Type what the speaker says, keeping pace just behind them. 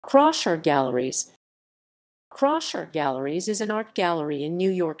Kraushaar Galleries. Kraushaar Galleries is an art gallery in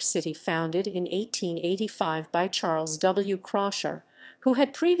New York City founded in 1885 by Charles W. Kraushaar, who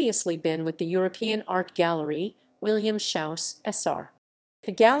had previously been with the European Art Gallery, William Schaus, S.R.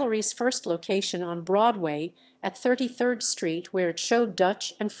 The gallery's first location on Broadway at 33rd Street, where it showed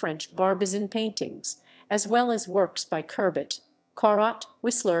Dutch and French Barbizon paintings, as well as works by Courbet, Corot,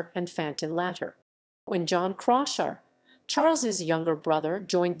 Whistler, and Fantin-Latour. When John Kraushaar, Charles's younger brother,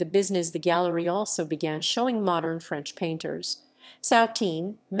 joined the business, the gallery also began showing modern French painters: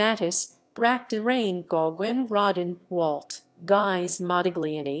 Soutine, Matisse, Braque, Derain, Gauguin, Rodin, Roualt, Guys,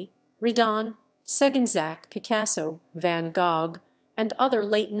 Modigliani, Redon, Segonzac, Picasso, Van Gogh, and other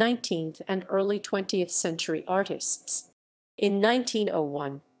late 19th and early 20th century artists. In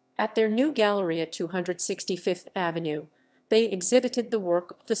 1901, at their new gallery at 265th Avenue, they exhibited the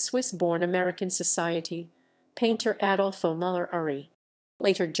work of the Swiss-born American society painter Adolfo Müller-Ury.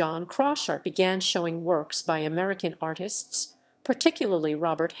 Later, John Kraushaar began showing works by American artists, particularly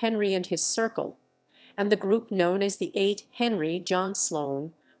Robert Henri and his circle, and the group known as the Eight: Henri, John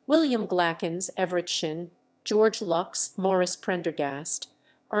Sloan, William Glackens, Everett Shinn, George Lux, Maurice Prendergast,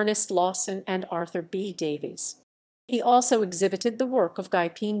 Ernest, Lawson, and Arthur B. Davies. He also exhibited the work of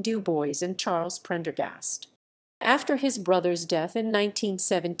Gauguin, Du Bois, and Charles Prendergast. After his brother's death in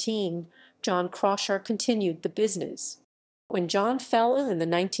 1917, John Kraushaar continued the business. When John fell ill in the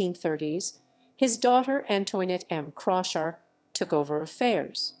 1930s, his daughter Antoinette M. Kraushaar took over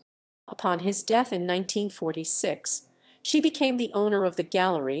affairs. Upon his death in 1946, she became the owner of the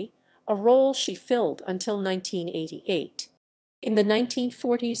gallery, a role she filled until 1988. In the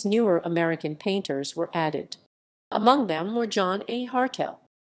 1940s, newer American painters were added. Among them were John A. Hartel.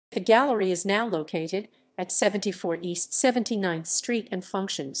 The gallery is now located at 74 East 79th Street and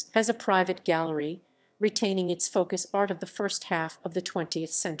functions as a private gallery, retaining its focus art of the first half of the 20th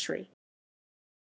century.